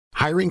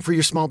Hiring for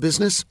your small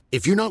business?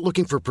 If you're not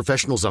looking for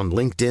professionals on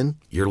LinkedIn,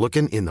 you're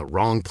looking in the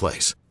wrong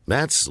place.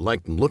 That's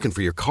like looking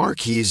for your car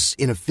keys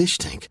in a fish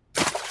tank.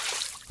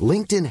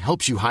 LinkedIn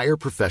helps you hire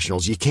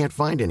professionals you can't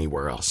find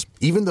anywhere else,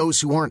 even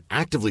those who aren't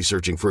actively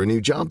searching for a new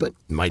job but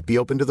might be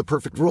open to the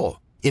perfect role.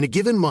 In a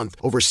given month,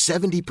 over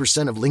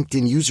 70% of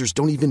LinkedIn users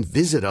don't even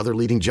visit other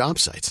leading job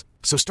sites.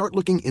 So start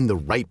looking in the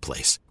right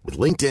place. With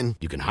LinkedIn,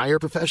 you can hire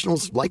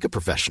professionals like a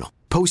professional.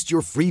 Post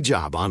your free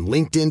job on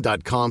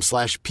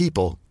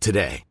linkedin.com/people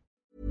today.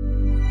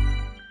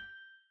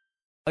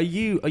 Are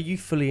you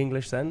fully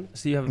English then?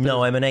 So you have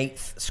No, I'm an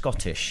eighth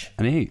Scottish.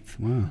 An eighth,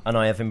 wow. And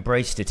I have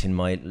embraced it in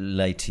my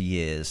later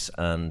years,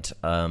 and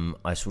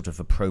I sort of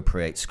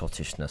appropriate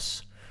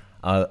Scottishness.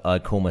 I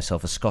call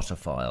myself a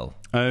Scotophile.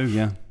 Oh,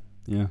 yeah.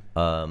 Yeah.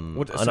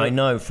 I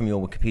know from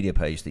your Wikipedia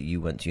page that you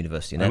went to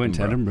university in Edinburgh. I went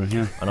to Edinburgh,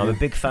 yeah. And I'm a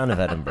big fan of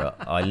Edinburgh.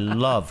 I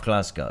love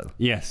Glasgow.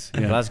 Yes.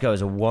 Yeah. Glasgow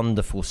is a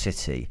wonderful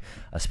city,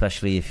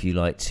 especially if you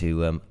like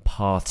to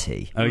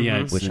party. Oh,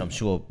 yeah. Which I'm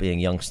sure, being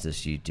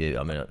youngsters, you do.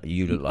 I mean,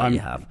 you look like you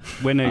have.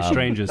 We're no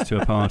strangers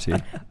to a party.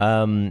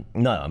 No,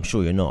 I'm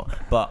sure you're not.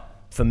 But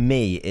for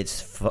me,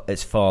 it's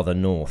farther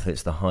north.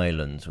 It's the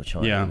Highlands, which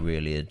I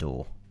really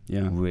adore.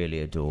 Yeah,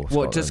 really adore. What,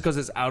 Scotland. Just because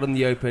it's out in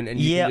the open and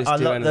you can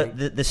just do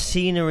anything? The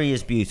scenery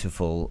is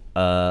beautiful.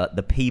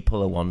 The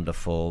people are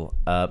wonderful.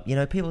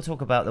 People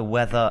talk about the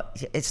weather.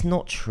 It's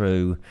not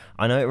true.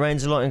 I know it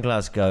rains a lot in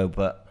Glasgow,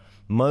 but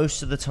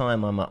most of the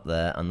time I'm up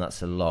there, and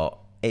that's a lot.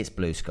 It's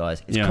blue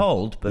skies. It's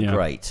cold, but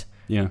great.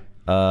 Yeah.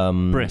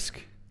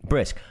 Brisk.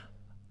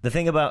 The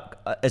thing about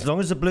as long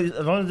as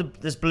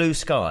there's blue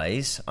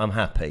skies, I'm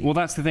happy. Well,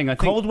 that's the thing. I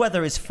think cold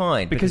weather is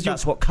fine because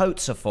that's what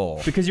coats are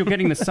for. Because you're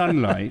getting the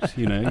sunlight,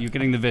 you're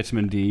getting the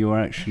vitamin D. You're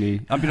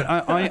actually. I mean,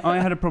 I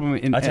had a problem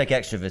in. I take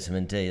extra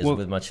vitamin D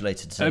with my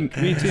chelated zinc.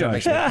 Me too. It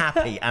makes me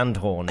happy and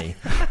horny.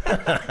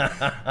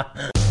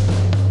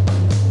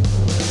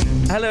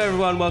 Hello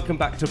everyone, welcome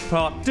back to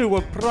part 2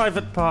 of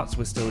Private Parts.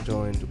 We're still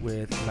joined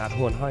with Matt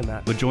Horn. Hi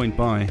Matt. We're joined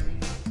by.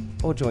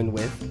 Or joined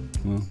with.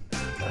 Well,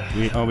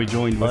 are we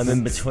joined with? I'm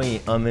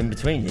in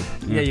between you.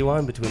 Yeah, you are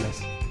in between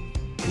us.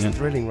 It's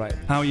thrilling, right?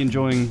 How are you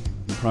enjoying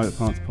the Private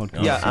Parts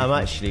podcast? Yeah, I'm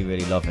actually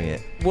really loving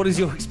it. What is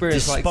your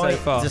experience like so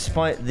far?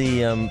 Despite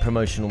the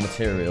promotional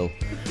material.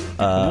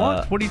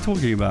 What? What are you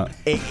talking about?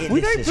 We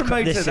don't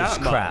promote it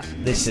that much. Crap.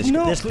 This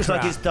looks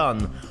like it's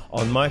done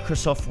on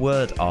Microsoft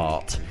Word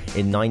art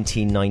in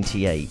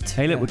 1998.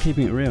 Hey, look, we're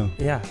keeping it real.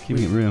 Yeah,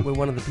 keeping it real. We're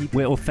one of the people.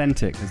 We're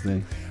authentic, as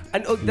they.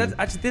 And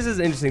actually, this is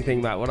an interesting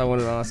thing, Matt. What I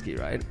wanted to ask you,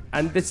 right?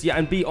 And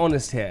and be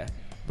honest here,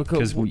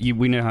 because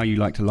we know how you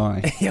like to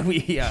lie.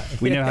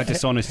 We know how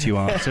dishonest you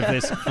are. So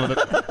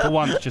for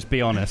once, just be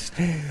honest.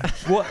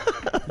 What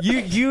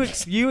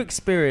you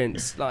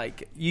experienced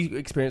like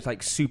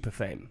super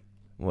fame.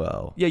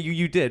 Well, yeah,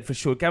 you did for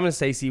sure. Gavin and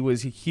Stacey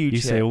was a huge.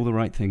 You say all the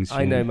right things.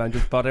 Jamie. I know, man.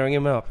 Just buttering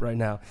him up right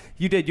now.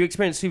 You did. You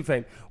experienced super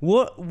fame.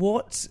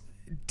 What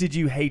did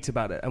you hate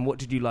about it, and what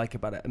did you like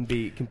about it? And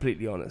be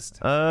completely honest.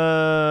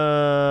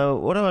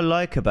 What do I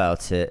like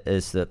about it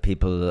is that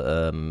people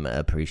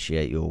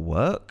appreciate your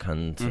work,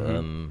 and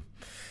the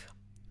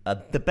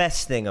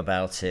best thing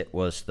about it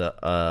was that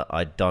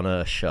I'd done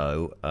a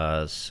show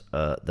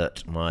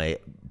that my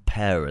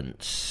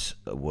parents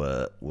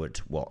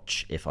would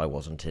watch if I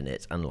wasn't in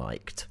it and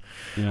liked.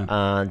 Yeah.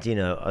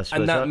 And I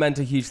suppose that meant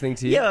a huge thing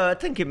to you. Yeah, I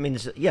think it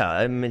means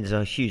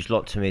a huge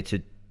lot to me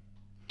to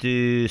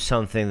do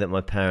something that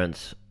my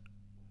parents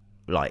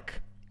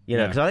like,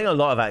 because I think a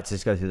lot of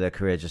actors go through their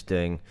career just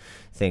doing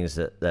things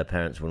that their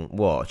parents wouldn't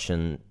watch,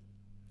 and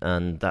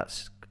I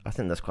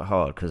think that's quite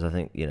hard, because I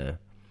think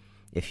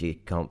if you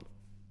can't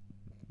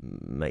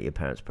make your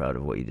parents proud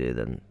of what you do,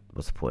 then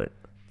what's the point?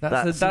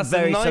 That's a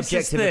very the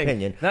subjective thing.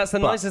 opinion. That's the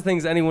nicest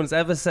things anyone's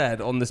ever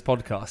said on this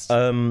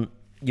podcast.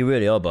 You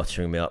really are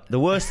buttering me up. The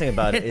worst thing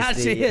about it is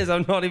actually is.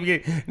 I'm not even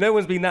kidding. No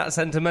one's been that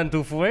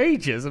sentimental for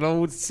ages, and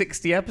all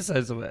 60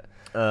 episodes of it.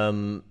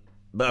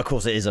 But of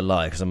course, it is a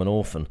lie because I'm an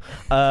orphan.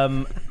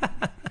 No,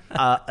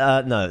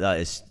 that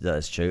is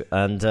true.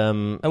 And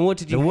what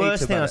did you hate the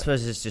worst thing, about I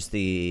suppose, is just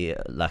the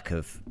lack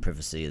of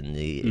privacy and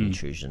the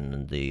intrusion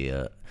and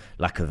the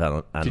lack of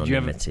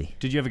anonymity.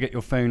 Did you ever get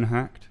your phone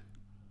hacked?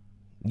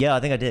 Yeah,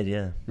 I think I did.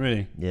 Yeah.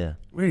 Really? Yeah.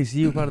 Really? So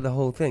you were part of the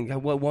whole thing?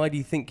 Why do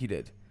you think you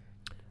did?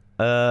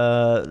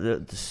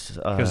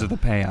 Because of the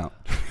payout.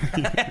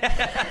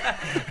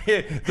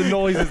 The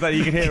noises that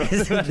you can hear.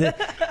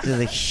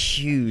 the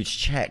huge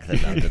check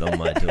that landed on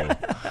my door.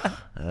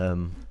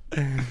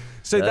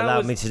 So that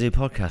allowed me to do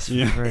podcasts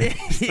for free.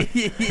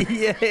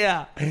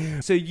 Yeah.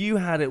 So you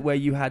had it where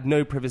you had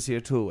no privacy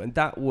at all, and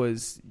that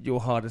was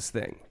your hardest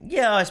thing.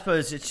 Yeah, I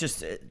suppose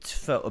it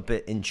felt a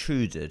bit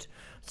intruded.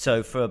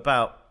 So for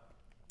about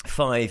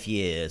 5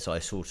 years, I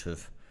sort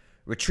of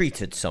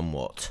retreated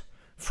somewhat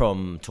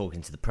from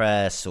talking to the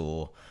press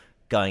or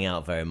going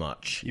out very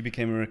much. You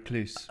became a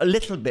recluse. A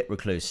little bit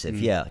reclusive,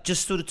 yeah.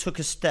 Just sort of took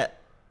a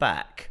step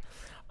back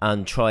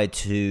and tried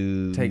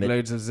to... Take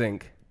loads of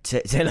zinc.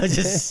 and I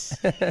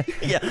just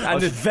I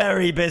was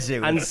very busy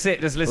and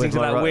sit just listening to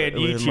that weird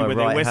YouTube where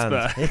they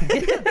whisper,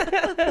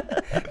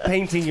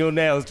 painting your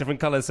nails different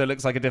colours so it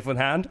looks like a different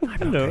hand.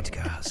 I'm not going to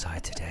go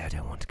outside today. I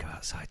don't want to go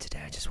outside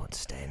today. I just want to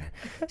stay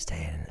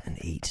in and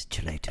eat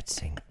gelato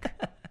sink.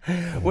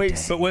 Wait,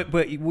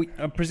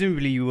 but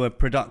presumably you were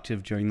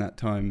productive during that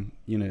time,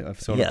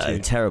 of solitude. Yeah,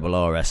 terrible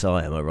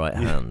RSI on my right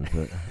hand.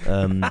 But,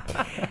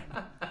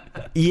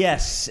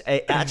 yes,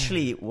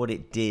 actually, what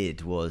it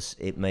did was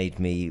it made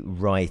me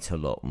write a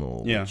lot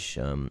more. Yeah. Which,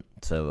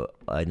 so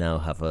I now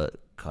have a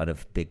kind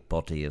of big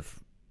body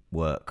of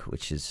work,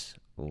 which is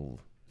all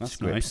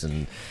scripts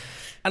nice.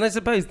 And I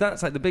suppose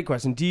that's like the big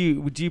question.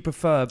 Would you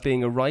prefer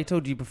being a writer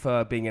or do you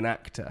prefer being an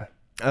actor?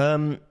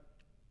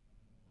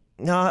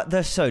 No,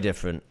 they're so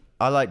different.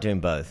 I like doing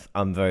both.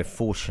 I'm very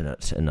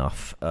fortunate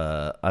enough.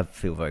 I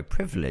feel very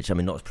privileged. I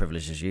mean, not as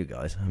privileged as you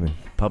guys. I'm in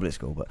public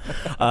school, but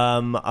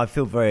I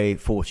feel very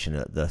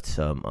fortunate that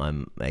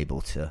I'm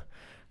able to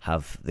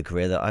have the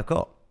career that I've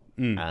got.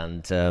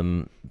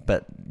 And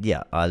but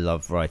yeah, I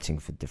love writing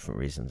for different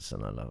reasons,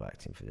 and I love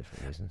acting for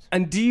different reasons.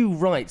 And do you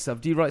write stuff?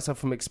 Do you write stuff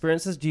from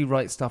experiences? Do you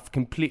write stuff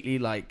completely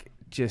like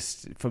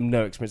just from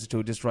no experience at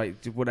all? Just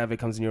write whatever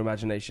comes in your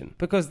imagination,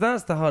 because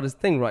that's the hardest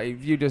thing, right?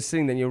 If you're just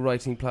sitting there, and you're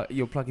writing,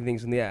 you're plucking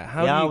things from the air.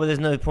 Well, there's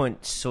no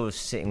point sort of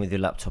sitting with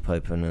your laptop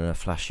open and a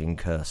flashing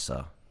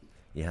cursor.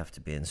 You have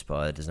to be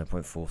inspired. There's no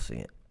point forcing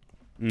it.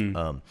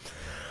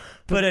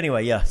 But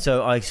anyway, yeah.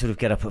 So I sort of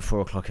get up at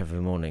 4:00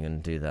 every morning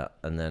and do that,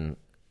 and then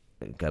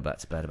go back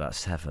to bed about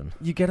 7.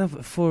 You get up at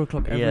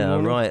 4:00 every morning? Yeah, I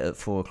write at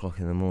 4:00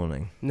 in the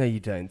morning. No, you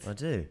don't. I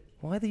do.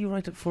 Why do you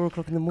write at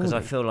 4:00 in the morning?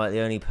 Because I feel like the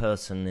only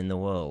person in the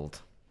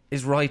world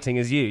is writing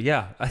as you.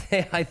 Yeah, I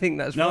think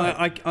that's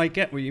right. No, I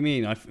get what you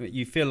mean.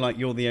 You feel like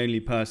you're the only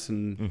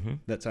person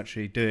that's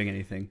actually doing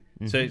anything.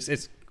 So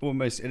it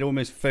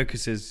almost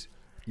focuses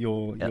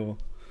your energy.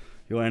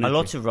 A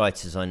lot of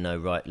writers I know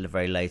write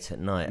very late at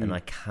night, and I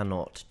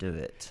cannot do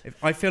it.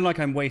 I feel like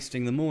I'm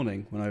wasting the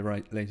morning when I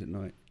write late at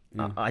night.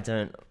 Yeah. I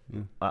don't.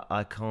 Yeah.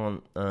 I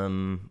can't.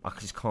 I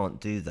just can't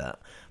do that.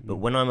 But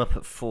when I'm up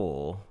at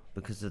 4,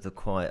 because of the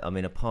quiet. I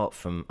mean, apart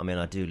from. I mean,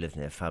 I do live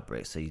near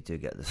Fabric, so you do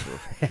get the sort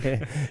of.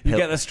 You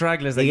get the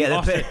stragglers. You're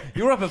up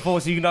at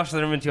 4, so you can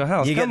usher them into your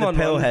house. You get the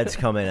pillheads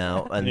coming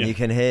out, and you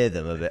can hear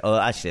them a bit. Oh,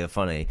 actually,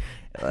 funny.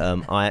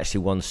 I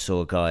actually once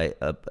saw a guy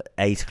at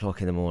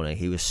 8:00 in the morning.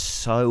 He was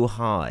so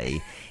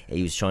high,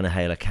 he was trying to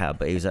hail a cab,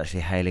 but he was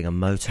actually hailing a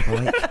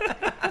motorbike.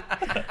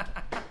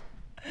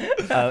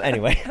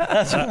 Anyway,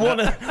 that's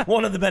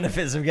one of the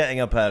benefits of getting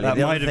up early. That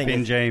might have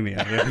been Jamie.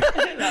 I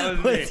think.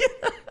 That was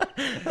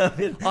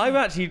me. I've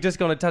actually just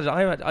gone a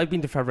tangent. I've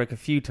been to Fabric a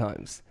few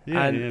times,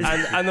 and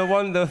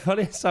the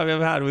funniest time I've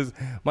ever had was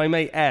my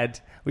mate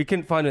Ed. We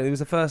couldn't find it. It was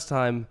the first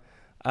time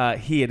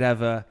he had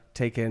ever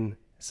taken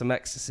some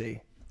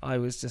ecstasy. I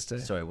was just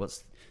Sorry,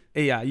 what's...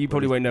 Yeah, you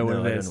probably won't know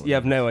what it is. You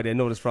have no idea,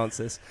 nor does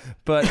Francis.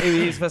 But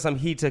it was the first time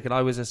he took it.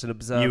 I was just an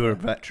observer. You were a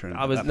veteran.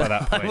 I was not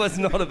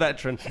a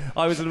veteran.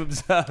 I was an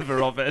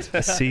observer of it.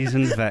 A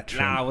seasoned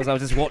veteran. I was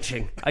just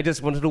watching. I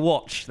just wanted to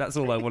watch. That's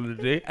all I wanted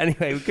to do.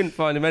 Anyway, we couldn't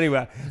find him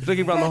anywhere.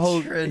 Looking around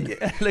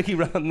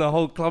the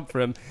whole club for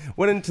him.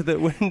 Went into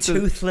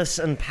toothless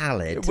and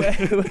pallid. We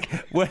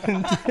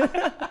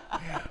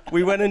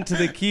went into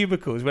the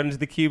cubicles. Went into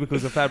the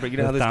cubicles of Fabric. You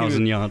know how this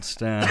 1,000-yard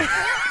stare.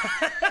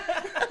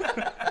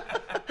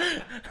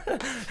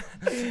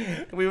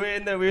 We were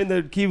in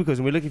the cubicles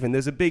and we were looking for him.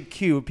 There's a big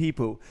queue of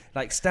people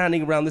like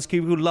standing around this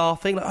cubicle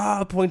laughing,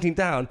 like pointing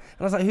down. And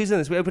I was like, "Who's in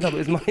this?" We opened up. It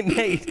was my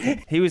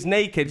mate. He was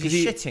naked. Was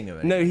he shitting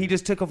already? No, he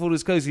just took off all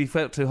his clothes. He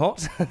felt too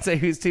hot, so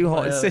he was too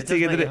hot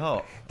sitting in the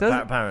hot.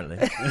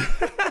 Apparently.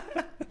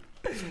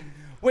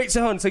 Wait,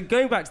 so hold on. So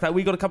going back to that,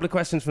 we got a couple of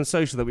questions from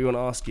social that we want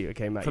to ask you.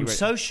 Okay, Matt. From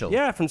social?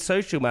 Yeah, from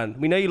social, man.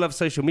 We know you love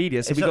social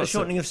media. So we got a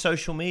shortening of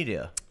social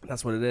media.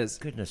 That's what it is.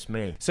 Goodness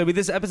me. So with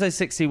this episode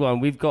 61,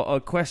 we've got a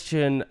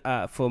question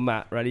for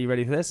Matt. Ready? You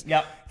ready for this?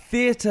 Yep.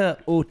 Theatre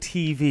or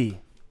TV?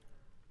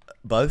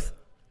 Both.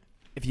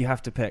 If you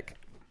have to pick.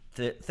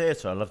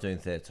 Theatre. I love doing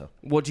theatre.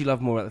 What do you love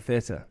more about the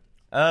theatre?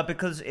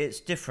 Because it's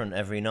different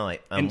every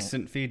night.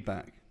 Instant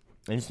feedback.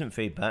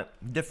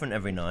 Different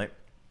every night.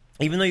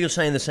 Even though you're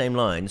saying the same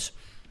lines,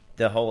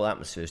 the whole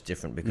atmosphere is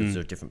different because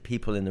there are different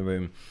people in the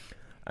room,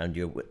 and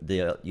you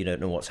don't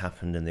know what's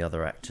happened in the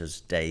other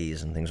actors'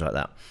 days and things like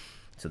that.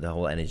 So the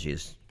whole energy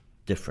is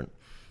different.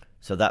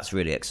 So that's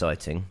really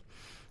exciting.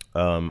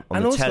 On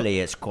the telly,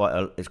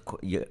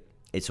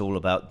 it's all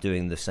about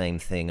doing the same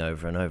thing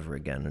over and over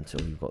again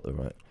until you've got the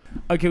right.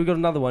 Okay, we've got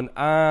another one.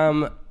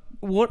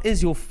 What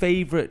is your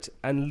favourite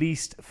and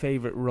least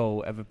favourite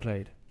role ever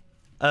played?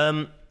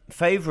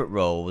 Favourite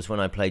role was when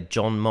I played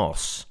John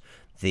Moss,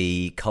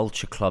 the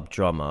Culture Club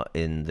drummer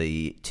in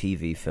the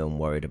TV film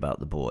Worried About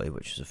the Boy,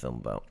 which is a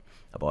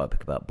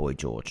biopic about Boy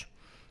George,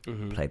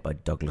 played by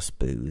Douglas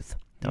Booth.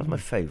 That was my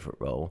favourite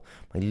role.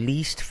 My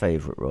least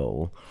favourite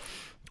role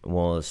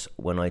was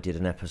when I did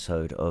an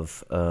episode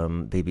of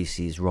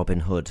BBC's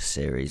Robin Hood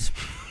series,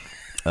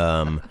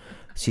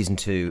 Season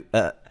 2,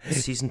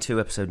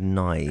 episode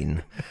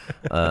 9.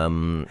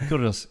 Got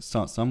to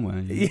start somewhere.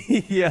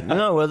 Yeah.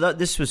 No, well,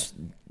 this was,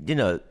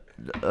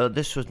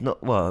 this was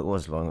not. Well, it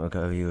was long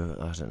ago.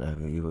 I don't know.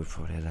 You were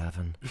probably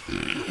 11.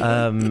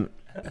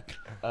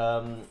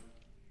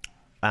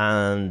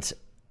 And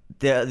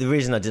the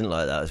reason I didn't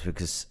like that was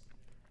because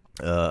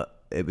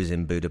it was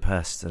in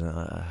Budapest, and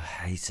I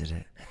hated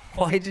it.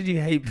 Why did you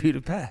hate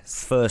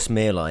Budapest? First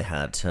meal I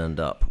had turned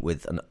up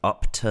with an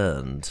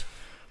upturned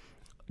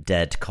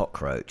dead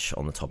cockroach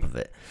on the top of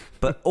it,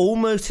 but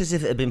almost as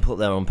if it had been put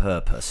there on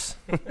purpose.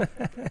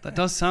 That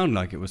does sound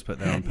like it was put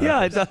there on purpose.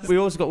 Yeah, it does. We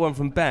also got one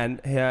from Ben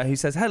here who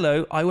says,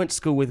 "Hello, I went to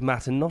school with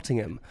Matt in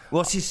Nottingham."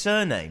 What's his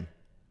surname?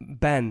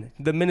 Ben,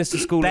 the minister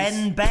school.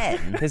 Ben.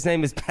 His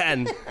name is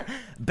Ben.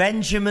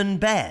 Benjamin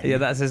Ben. Yeah,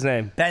 that's his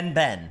name. Ben.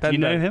 Do you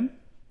know him?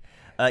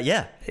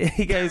 Yeah.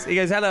 He goes,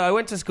 hello, I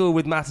went to school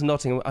with Matt in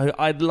Nottingham.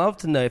 I'd love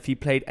to know if he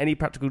played any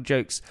practical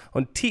jokes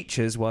on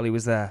teachers while he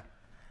was there.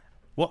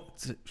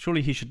 What?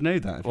 Surely he should know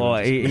that. Well,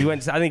 he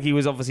went to, I think he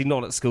was obviously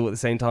not at school at the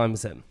same time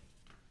as him.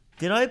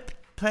 Did I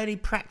play any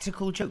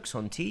practical jokes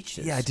on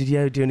teachers? Yeah, did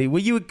you do any? Were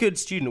you a good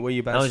student? Were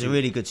you a bad I was student? a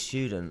really good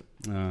student.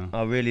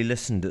 I really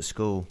listened at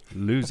school.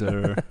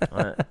 Loser.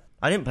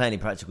 I didn't play any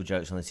practical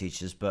jokes on the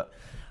teachers, but...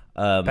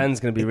 Ben's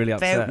going to be really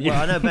upset.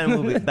 Well, I know Ben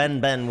will be.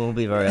 Ben will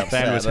be very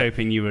upset. Ben was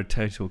hoping you were a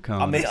total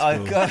card. I mean,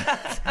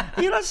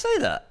 you not say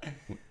that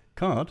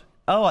Card?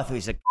 Oh, I thought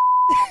you said.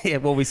 Yeah,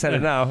 well, we said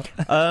it now.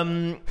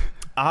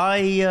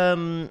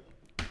 I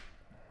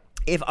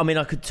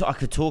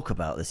could talk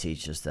about the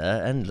teachers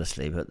there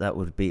endlessly, but that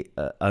would be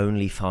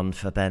only fun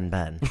for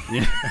Ben.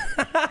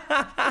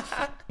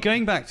 Yeah.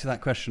 Going back to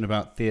that question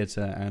about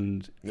theatre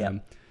and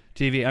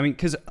TV, I mean,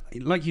 because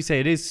like you say,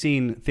 it is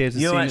theatre.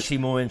 You're actually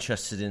more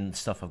interested in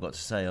stuff I've got to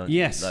say, aren't you?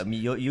 Yes. Like,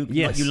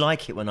 you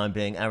like it when I'm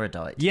being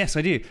erudite. Yes,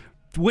 I do.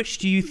 Which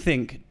do you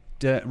think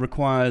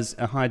requires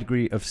a high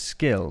degree of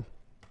skill?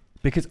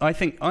 Because I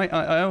think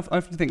I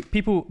often think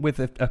people with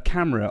a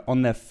camera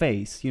on their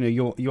face,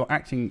 you're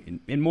acting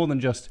in more than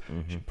just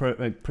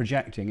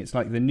projecting. It's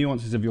like the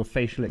nuances of your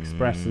facial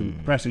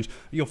expression.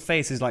 Your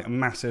face is like a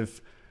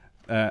massive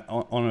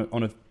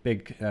on a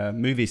big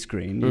movie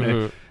screen. You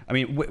know? I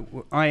mean,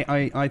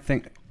 I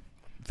think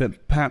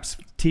that perhaps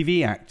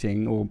TV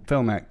acting or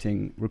film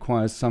acting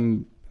requires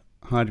some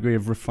high degree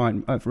of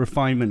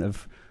refinement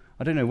of.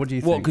 I don't know. What do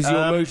you think? What? Because your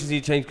emotions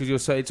need to change.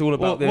 Because it's all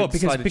about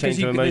the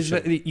change of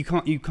emotion. You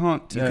can't. You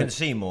can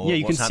see more. Yeah,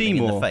 you can see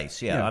more in the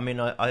face. Yeah. I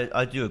mean,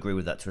 I do agree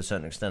with that to a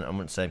certain extent. I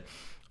wouldn't say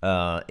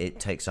it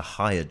takes a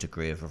higher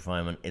degree of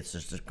refinement. It's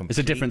just it's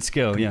a different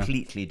skill.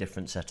 Completely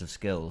different set of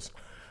skills,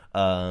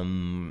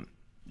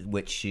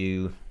 which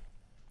you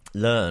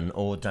learn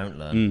or don't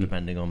learn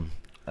depending on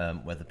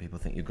whether people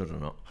think you're good or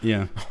not.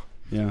 Yeah.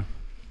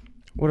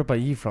 What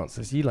about you,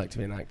 Francis? You like to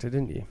be an actor,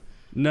 didn't you?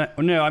 No.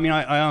 I mean,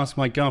 I asked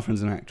my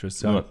girlfriend's an actress,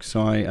 so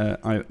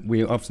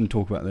we often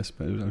talk about this,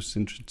 but I was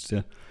interested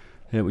to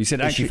hear what you said.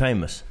 Is she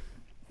famous?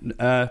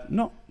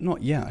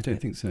 Not yet. I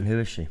don't think so. Who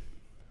is she?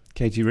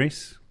 Katie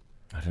Reese.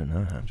 I don't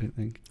know her. I don't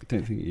think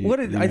you.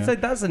 I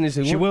think that's an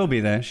issue. She will be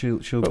there. She'll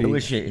be. Who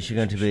is she? Is she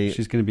going to be?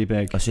 She's going to be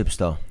big. A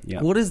superstar.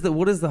 Yeah. What is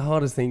the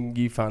hardest thing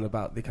you found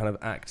about the kind of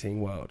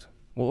acting world?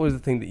 What was the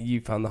thing that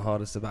you found the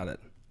hardest about it?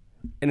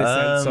 In a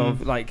sense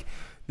of like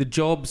the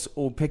jobs,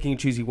 or picking and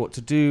choosing what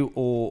to do,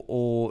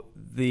 or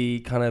the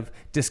kind of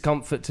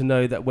discomfort to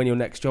know that when your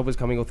next job is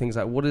coming, or things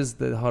like. What is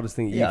the hardest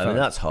thing that you found? I mean,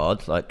 that's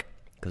hard. Like,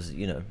 because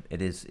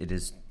it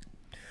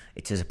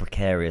is a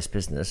precarious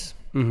business.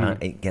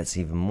 It gets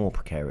even more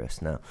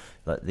precarious now.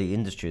 Like, the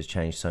industry has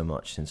changed so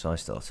much since I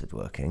started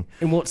working.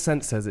 In what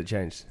sense has it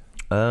changed?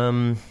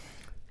 There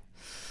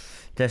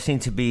seem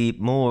to be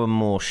more and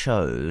more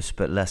shows,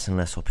 but less and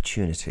less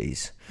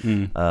opportunities,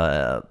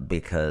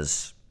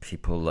 because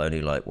people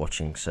only like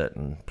watching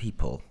certain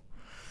people.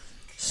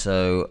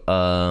 So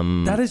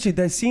that is true.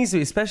 There seems to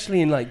be,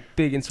 especially in like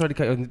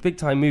big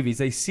time movies,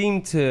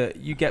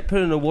 you get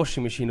put in a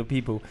washing machine of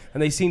people,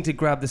 and they seem to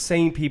grab the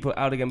same people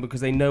out again because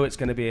they know it's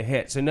going to be a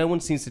hit. So no one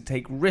seems to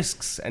take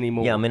risks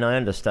anymore. Yeah, I mean, I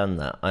understand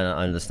that. I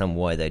understand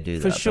why they do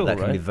that. For sure, but that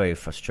can right? be very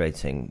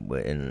frustrating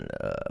in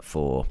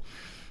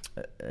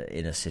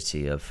a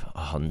city of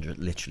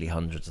literally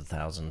hundreds of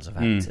thousands of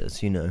actors.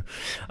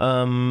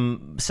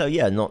 So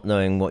yeah, not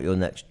knowing what your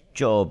next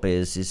job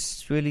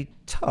is really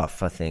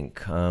tough, I think.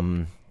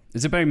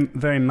 It's a very,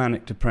 very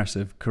manic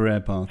depressive career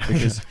path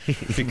because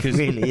it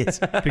really is.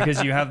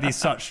 Because you have these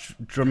such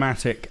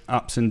dramatic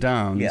ups and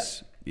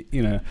downs.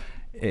 Yeah.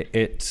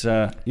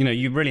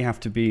 You really have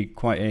to be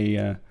quite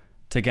a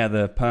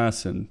together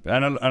person,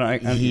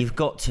 and you've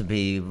got to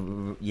be,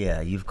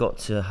 you've got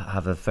to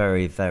have a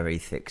very, very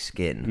thick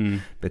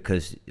skin,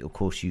 because of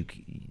course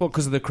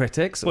because of the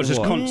critics, or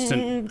just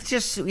constant,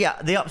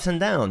 the ups and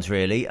downs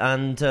really,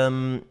 and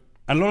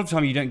a lot of the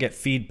time you don't get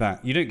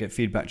feedback. You don't get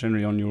feedback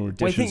generally on your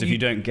auditions if you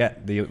don't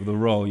get the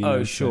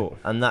role. Sure,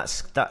 and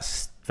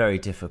that's very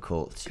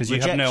difficult because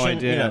you have no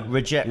idea.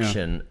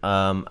 Rejection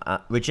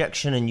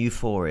and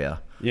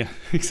euphoria Yeah,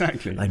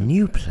 exactly. A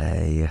new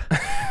play.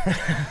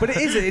 But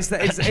it's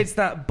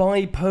that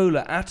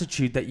bipolar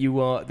attitude that you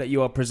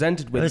are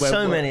presented with. There's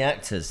so many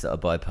actors that are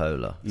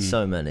bipolar.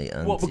 So many.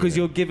 And, because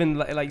you're given,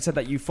 like you said,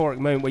 that euphoric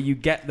moment where you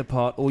get the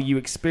part or you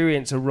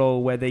experience a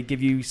role where they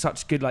give you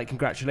such good, like,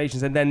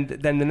 congratulations, and then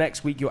the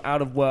next week you're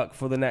out of work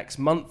for the next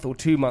month or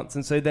 2 months,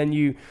 and so then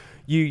your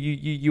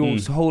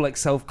whole, like,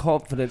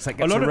 self-confidence, like,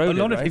 gets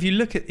eroded, right? If you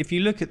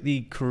look at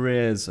the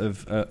careers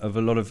of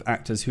a lot of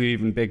actors who are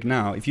even big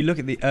now, if you look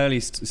at the early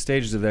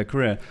stages of their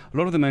career, a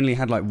lot of them only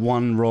had like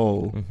one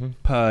role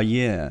per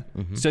year.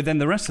 So then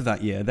the rest of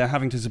that year they're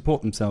having to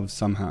support themselves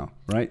somehow,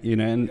 right? You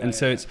know, it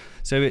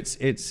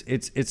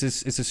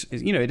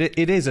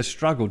is a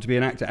struggle to be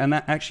an actor, and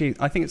that actually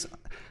I think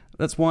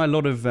that's why a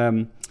lot of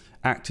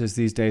actors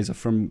these days are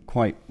from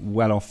quite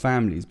well-off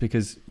families,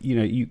 because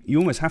you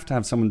almost have to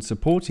have someone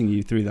supporting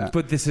you through that.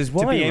 But this is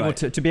why,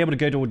 to be able to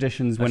go to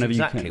auditions whenever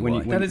you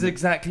can. That is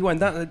exactly why.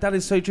 That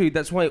is so true.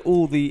 That's why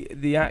all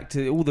the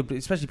actors,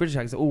 especially British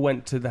actors, all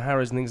went to the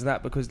Harrows and things like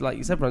that, because, like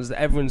you said,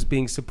 everyone's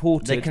being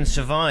supported. They can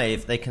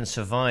survive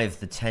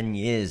the 10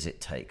 years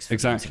it takes for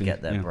them to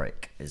get their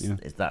break.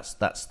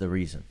 That's the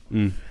reason.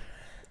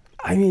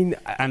 I mean,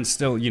 and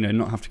still,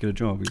 not have to get a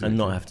job. And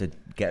not have to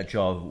get a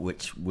job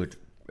which would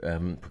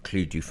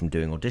preclude you from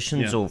doing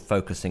auditions or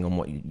focusing on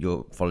what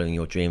you're following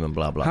your dream and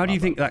blah blah. How do you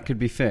think that could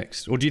be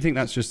fixed, or do you think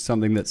that's just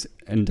something that's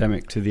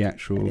endemic to the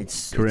actual career?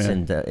 It's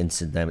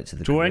endemic to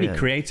the career. Or any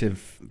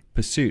creative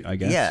pursuit, I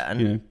guess. Yeah,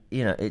 and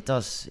it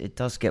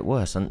does get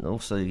worse, and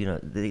also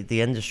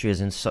the industry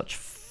is in such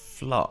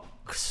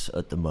flux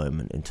at the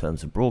moment in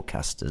terms of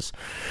broadcasters.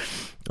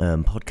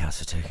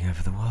 Podcasts are taking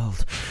over the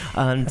world,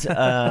 and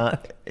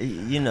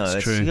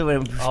it's true.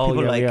 When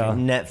people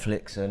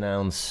Netflix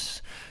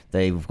announce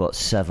they've got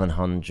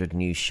 700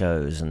 new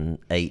shows and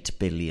 $8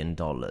 billion.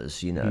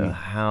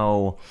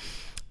 How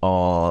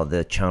are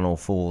the Channel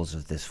 4s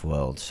of this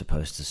world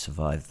supposed to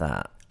survive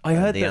that? I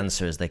heard the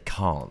answer is they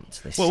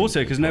can't.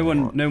 Also because no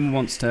one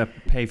wants to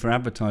pay for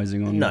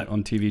advertising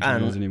on TV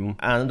channels anymore.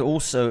 And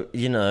also,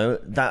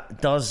 that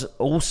does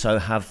also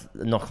have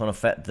a knock-on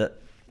effect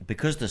that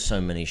because there's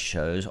so many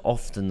shows,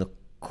 often the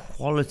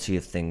quality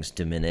of things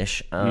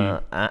diminish,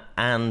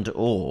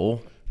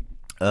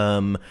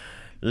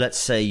 let's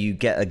say you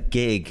get a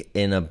gig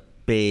in a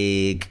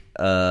big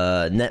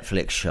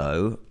Netflix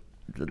show.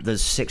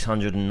 There's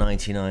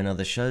 699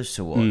 other shows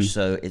to watch,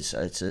 so it's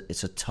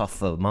a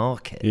tougher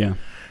market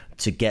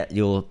to get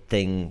your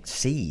thing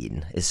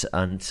seen.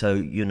 And so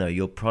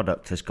your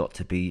product has got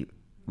to be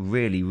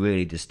really,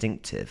 really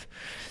distinctive,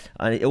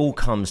 and it all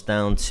comes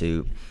down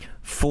to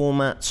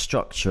format,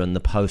 structure, and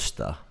the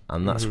poster.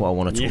 And that's what I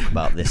want to talk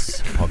about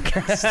this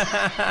podcast.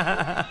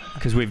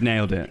 Because we've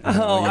nailed it.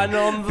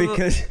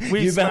 Because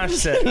we've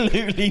smashed it.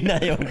 Absolutely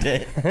nailed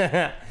it.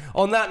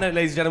 On that note,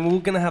 ladies and gentlemen, we're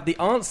going to have the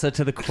answer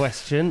to the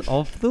question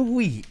of the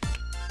week.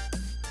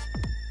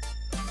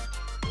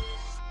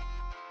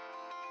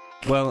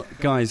 Well,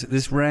 guys,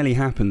 this rarely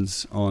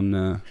happens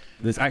on...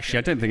 this. Actually,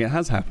 I don't think it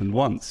has happened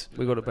once.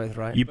 We got it both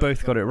right. You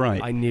both got it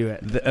right. I knew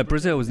it.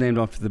 Brazil was named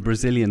after the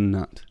Brazilian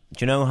nut.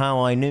 Do you know how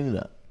I knew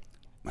that?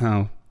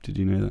 How did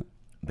you know that?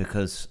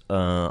 Because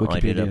I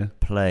did a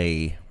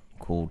play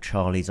called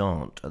Charlie's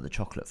Aunt at the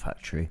Chocolate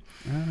Factory,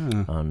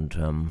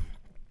 and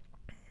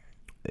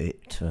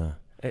it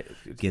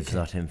gives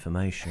that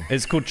information.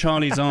 It's called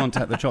Charlie's Aunt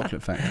at the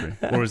Chocolate Factory,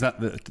 or is that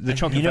the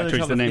Chocolate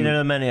Factory? Is the name? You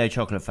know the Menio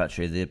Chocolate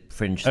Factory, the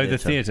Fringe Theatre. Oh, the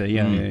theatre,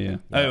 yeah.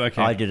 Oh,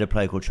 okay. I did a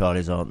play called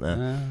Charlie's Aunt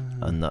there,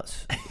 and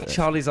that's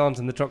Charlie's Aunt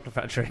and the Chocolate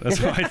Factory.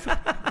 That's right.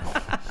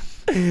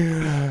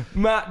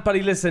 Matt,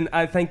 buddy, listen,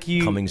 thank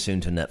you. Coming soon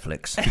to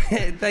Netflix.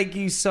 Thank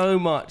you so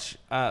much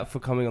for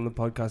coming on the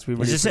podcast. We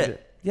really appreciate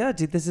it. Yeah,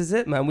 dude, this is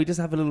it, man. We just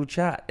have a little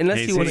chat. Unless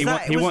he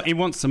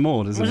wants some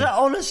more, doesn't he? Was that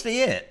honestly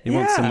it? He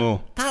wants some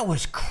more. That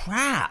was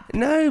crap.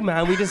 No,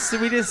 man. We just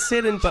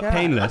sit and chat.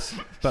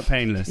 But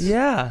painless.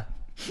 Yeah,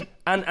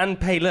 and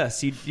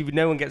payless. You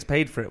no one gets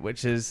paid for it,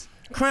 which is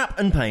crap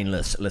and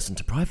painless. Listen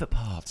to Private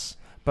Parts.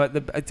 But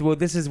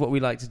this is what we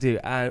like to do.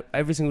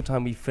 Every single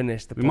time we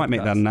finish the podcast. We might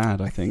make that an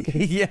ad, I think.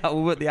 Yeah,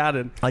 we'll put the ad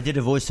in. I did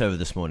a voiceover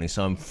this morning,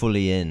 so I'm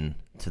fully in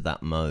to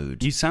that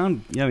mode. You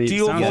sound... Yeah, do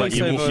your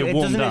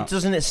voiceover... Like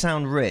doesn't it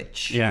sound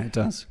rich? Yeah, it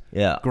does.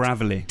 Yeah.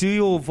 Gravelly. Do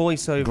your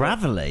voiceover...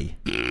 Gravelly?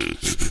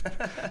 Is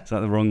that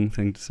the wrong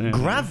thing to say?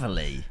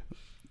 Gravelly?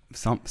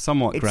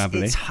 Somewhat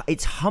gravelly.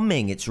 It's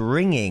humming, it's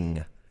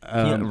ringing.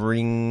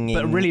 Ringing.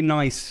 But really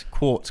nice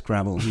quartz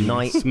gravel.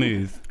 Nice,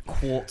 smooth.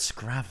 Quartz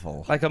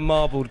gravel. Like a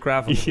marbled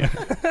gravel.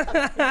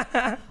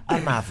 Yeah. A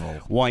mavel.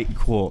 White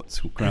quartz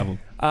gravel.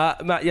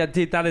 Matt, yeah,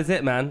 dude, that is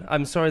it, man.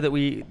 I'm sorry that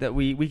we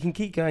can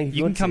keep going. If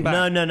you can come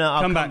back. No.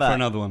 I'll come back for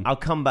another one. I'll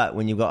come back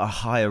when you've got a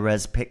higher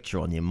res picture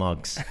on your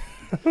mugs.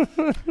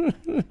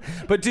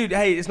 But dude,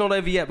 hey, it's not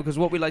over yet, because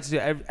what we like to do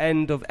at the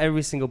end of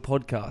every single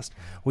podcast,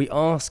 we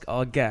ask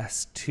our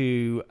guests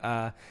to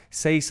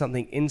say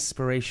something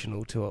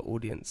inspirational to our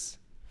audience.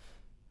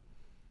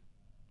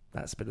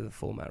 That's a bit of the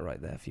format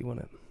right there, if you want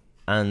it.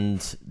 And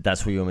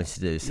that's what you want me to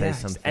do? Say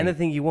something.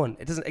 Anything you want.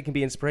 It can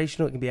be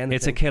inspirational. It can be anything.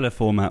 It's a killer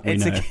format.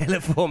 It's a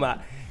killer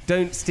format.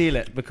 Don't steal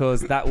it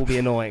because that will be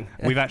annoying.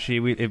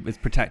 It's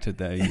protected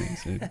there.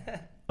 So.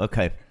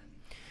 Okay.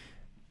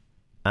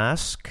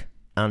 Ask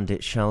and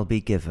it shall be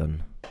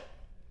given.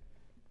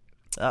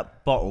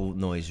 That bottle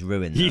noise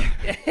ruined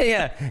that.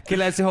 Yeah. Okay,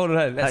 let's hold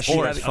on. That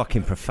shit is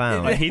fucking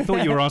profound. He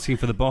thought you were asking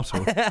for the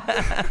bottle.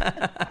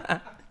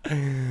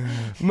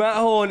 Matt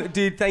Horn,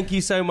 dude, thank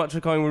you so much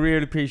for coming. We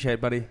really appreciate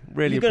it, buddy.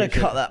 Really You're appreciate it. You're going to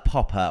cut that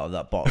pop out of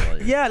that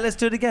bottle. Yeah, let's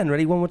do it again.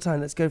 Ready? One more time.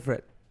 Let's go for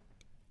it.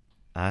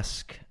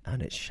 Ask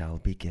and it shall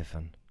be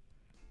given.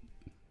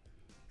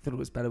 Thought it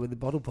was better with the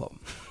bottle pop.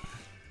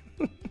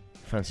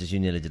 Francis, you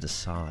nearly did a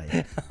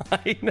sigh.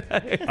 I know.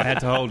 I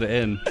had to hold it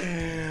in.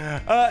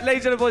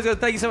 Ladies and boys,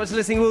 thank you so much for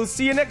listening. We'll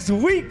see you next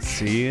week.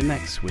 See you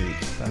next week.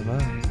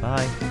 Bye-bye.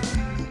 Bye.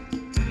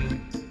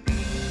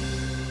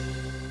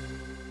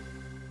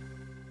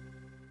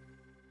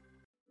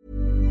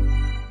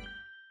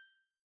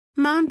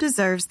 Mom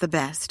deserves the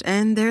best,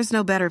 and there's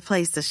no better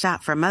place to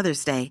shop for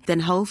Mother's Day than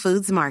Whole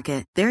Foods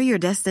Market. They're your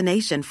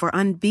destination for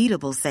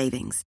unbeatable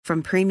savings,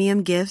 from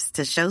premium gifts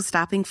to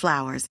show-stopping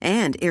flowers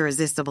and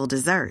irresistible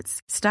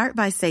desserts. Start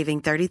by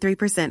saving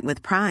 33%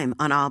 with Prime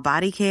on all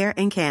body care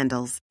and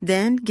candles.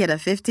 Then get a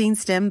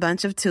 15-stem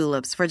bunch of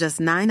tulips for just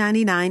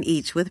 $9.99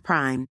 each with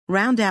Prime.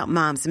 Round out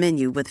Mom's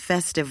menu with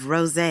festive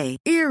rosé,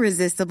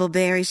 irresistible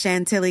berry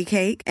chantilly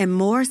cake, and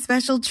more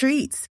special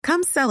treats.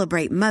 Come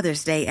celebrate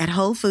Mother's Day at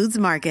Whole Foods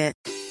Market.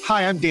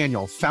 Hi, I'm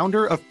Daniel,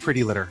 founder of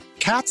Pretty Litter.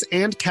 Cats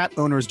and cat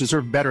owners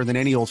deserve better than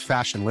any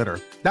old-fashioned litter.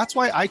 That's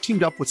why I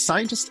teamed up with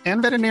scientists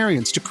and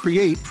veterinarians to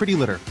create Pretty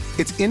Litter.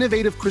 Its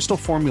innovative crystal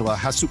formula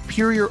has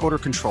superior odor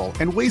control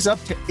and weighs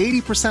up to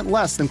 80%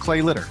 less than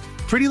clay litter.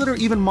 Pretty Litter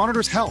even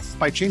monitors health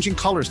by changing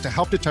colors to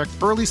help detect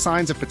early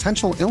signs of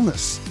potential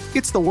illness.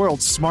 It's the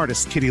world's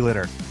smartest kitty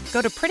litter.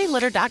 Go to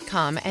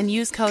prettylitter.com and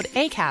use code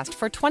ACAST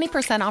for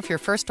 20% off your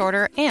first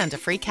order and a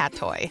free cat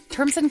toy.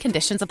 Terms and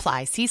conditions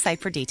apply. See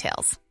site for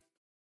details.